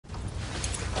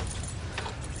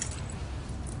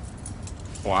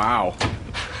Wow.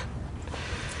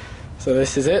 So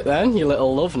this is it then, your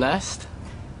little love nest?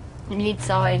 You need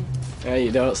sorting. Yeah,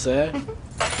 you don't say.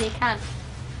 You can.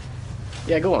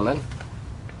 Yeah, go on then.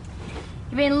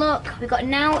 I mean, look, we've got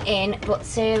an outing, but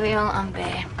cereal and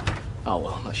beer. Oh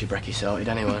well, that's your brekkie sorted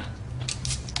anyway.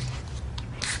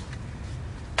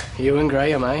 You and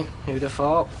Graham, eh? Who'd have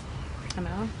thought? I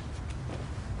know.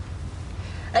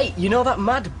 Hey, you know that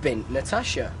mad bint,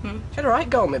 Natasha? She had a right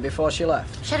go at me before she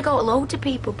left. She had to go to loads of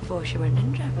people before she went,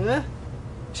 didn't she? Yeah.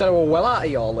 She said I was well out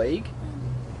of your league.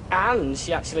 And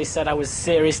she actually said I was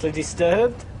seriously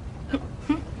disturbed.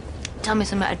 Tell me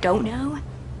something I don't know.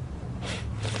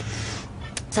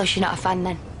 So she's not a fan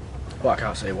then? Well, I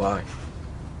can't say why.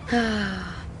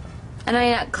 I know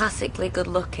you're not classically good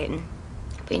looking,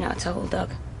 but you're not a total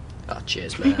dog. Oh,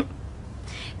 cheers, mate.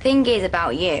 Thing is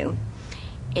about you,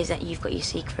 is that you've got your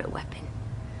secret weapon.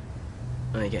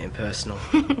 Now you're getting personal.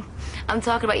 I'm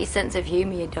talking about your sense of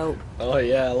humour, you dope. Oh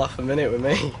yeah, laugh a minute with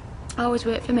me. Always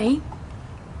work for me.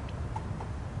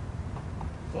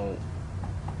 Well,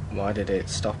 why did it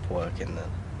stop working then?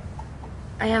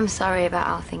 I am sorry about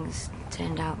how things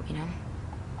turned out, you know.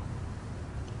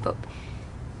 But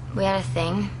we had a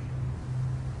thing,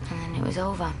 and then it was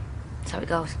over. That's how it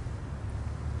goes.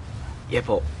 Yeah,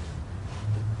 but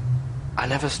I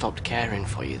never stopped caring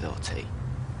for you though, T.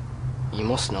 You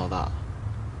must know that.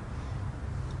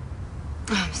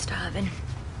 I'm starving.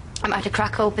 I might have to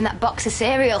crack open that box of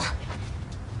cereal.